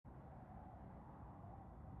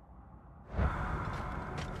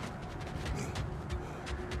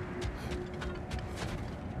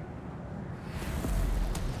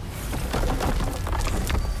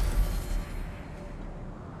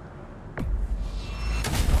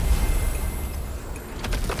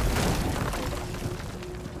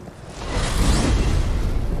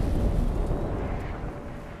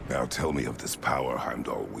tell me of this power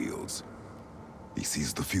Heimdall wields. He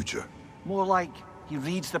sees the future. More like he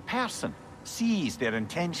reads the person, sees their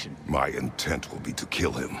intention. My intent will be to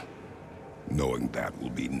kill him. Knowing that will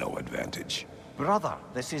be no advantage. Brother,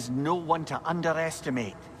 this is no one to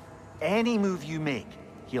underestimate. Any move you make,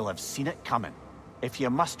 he'll have seen it coming. If you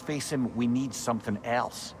must face him, we need something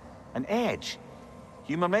else. An edge.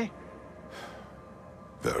 Humor me?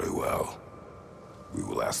 Very well. We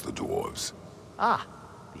will ask the dwarves. Ah,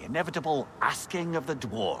 the inevitable asking of the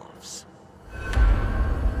dwarves.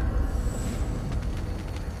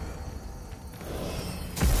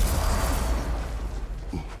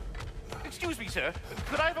 Excuse me, sir.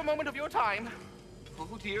 Could I have a moment of your time?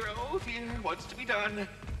 Oh dear, what's to be done?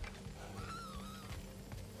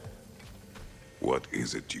 What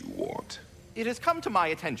is it you want? It has come to my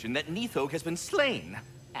attention that Nithog has been slain,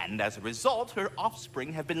 and as a result, her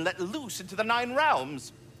offspring have been let loose into the Nine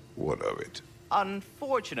Realms. What of it?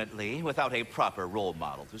 Unfortunately, without a proper role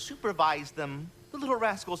model to supervise them, the little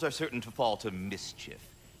rascals are certain to fall to mischief.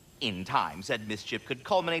 In time, said mischief could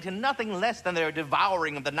culminate in nothing less than their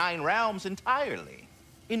devouring of the Nine Realms entirely.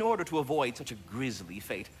 In order to avoid such a grisly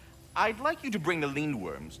fate, I'd like you to bring the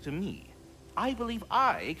Lindworms to me. I believe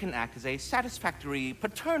I can act as a satisfactory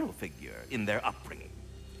paternal figure in their upbringing.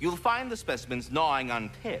 You'll find the specimens gnawing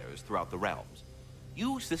on tears throughout the realms.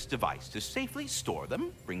 Use this device to safely store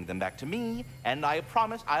them, bring them back to me, and I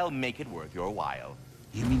promise I'll make it worth your while.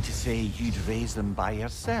 You mean to say you'd raise them by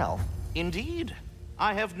yourself? Indeed.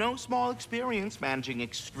 I have no small experience managing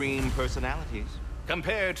extreme personalities.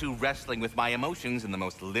 Compared to wrestling with my emotions in the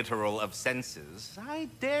most literal of senses, I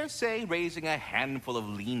dare say raising a handful of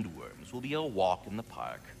Lindworms will be a walk in the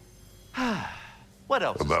park. What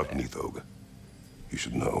else About is there? Nithog. You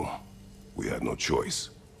should know. We had no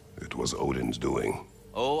choice. It was Odin's doing.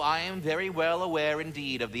 Oh, I am very well aware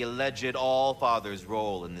indeed of the alleged All-Father's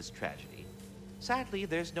role in this tragedy. Sadly,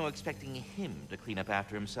 there's no expecting him to clean up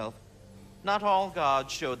after himself. Not all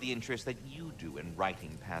gods showed the interest that you do in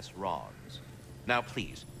righting past wrongs. Now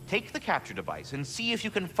please, take the capture device and see if you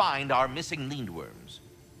can find our missing Lindworms.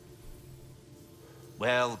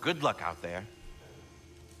 Well, good luck out there.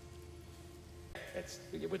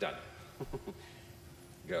 We're done.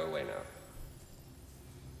 Go away now.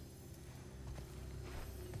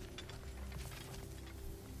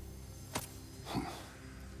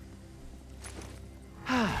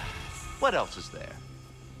 What else is there?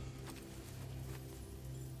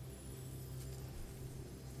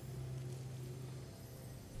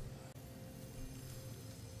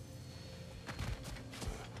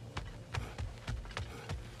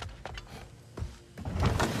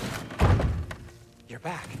 You're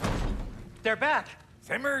back. They're back.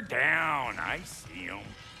 Simmer down. I see them.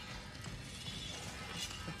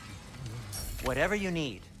 Whatever you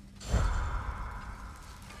need.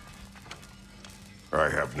 I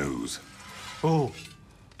have news. Oh.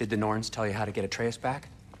 Did the Norns tell you how to get Atreus back?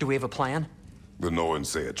 Do we have a plan? The Norns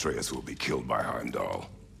say Atreus will be killed by Heimdall.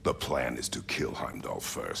 The plan is to kill Heimdall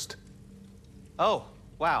first. Oh,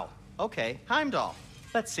 wow. Okay, Heimdall.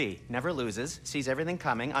 Let's see. Never loses, sees everything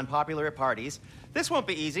coming, unpopular at parties. This won't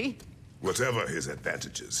be easy. Whatever his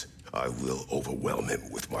advantages, I will overwhelm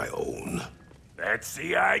him with my own. That's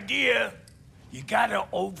the idea. You gotta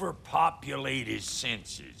overpopulate his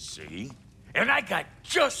senses, see? And I got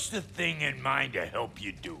just the thing in mind to help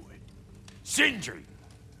you do it. Sindri,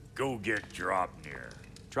 go get Draupnir.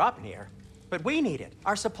 Draupnir? But we need it.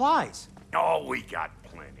 Our supplies. Oh, we got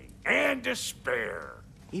plenty. And to spare.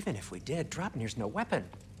 Even if we did, Draupnir's no weapon.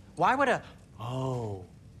 Why would a... Oh.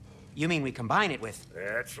 You mean we combine it with...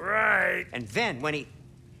 That's right. And then when he...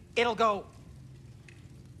 It'll go...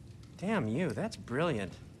 Damn you, that's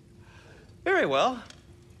brilliant. Very well.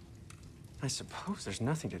 I suppose there's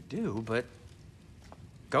nothing to do, but...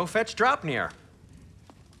 Go fetch Draupnir.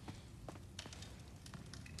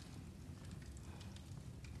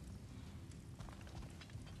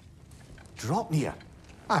 Draupnir?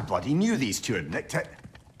 I bloody knew these two had nicked it.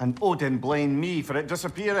 And Odin blamed me for it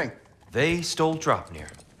disappearing. They stole Draupnir.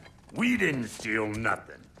 We didn't steal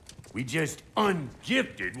nothing. We just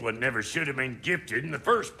ungifted what never should have been gifted in the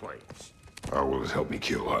first place. How will it help me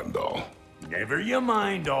kill Heimdall? Never you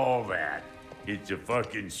mind all that. It's a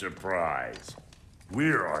fucking surprise.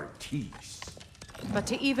 We're artistes. But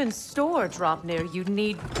to even store Draupnir, you'd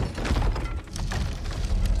need...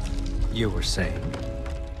 You were saying?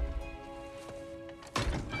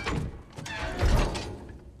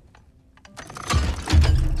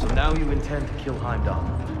 So now you intend to kill Heimdall.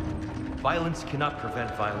 Violence cannot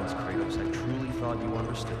prevent violence, Kratos. I truly thought you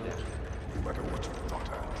understood that. No matter what you thought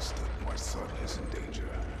I understood, my son is in danger.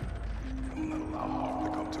 I will not allow harm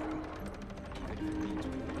to come to him.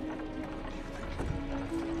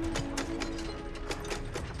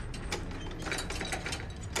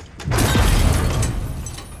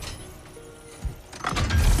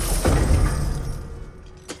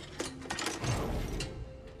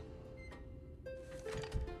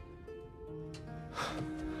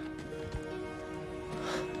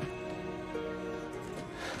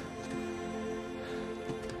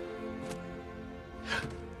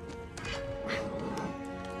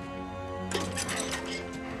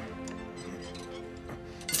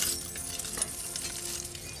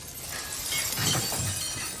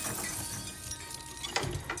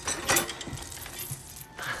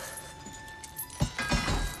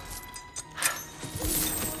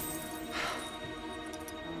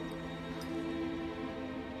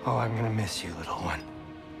 I'm gonna miss you, little one.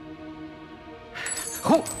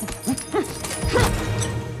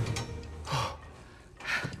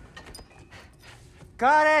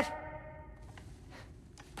 Got it!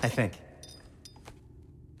 I think.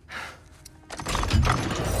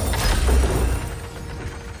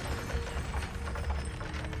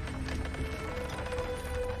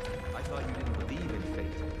 I thought you didn't believe in fate.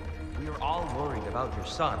 We are all worried about your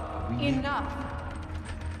son. We Enough!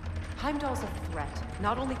 Heimdall's a threat,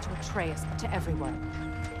 not only to Atreus, but to everyone.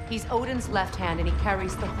 He's Odin's left hand, and he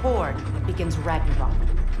carries the horde that begins Ragnarok.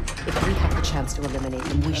 If we have the chance to eliminate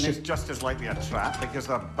him, we And should... it's just as likely a trap because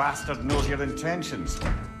the bastard knows your intentions.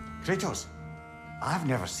 Kratos, I've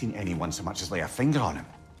never seen anyone so much as lay a finger on him.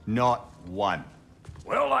 Not one.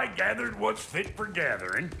 Well, I gathered what's fit for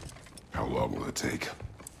gathering. How long will it take?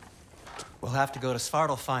 We'll have to go to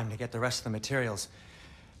Svartalfheim to get the rest of the materials.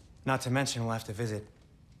 Not to mention we'll have to visit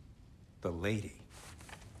the lady.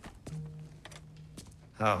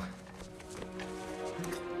 Oh.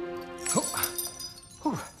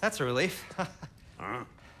 Whew, that's a relief. Huh?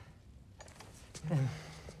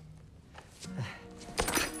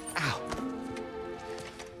 Ow.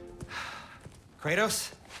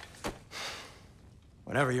 Kratos?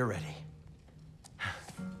 Whenever you're ready.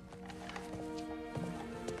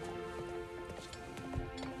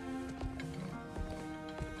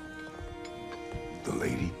 The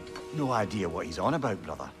lady? No idea what he's on about,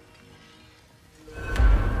 brother.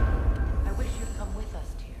 I wish you'd come with us,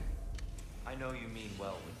 dear. I know you mean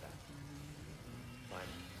well,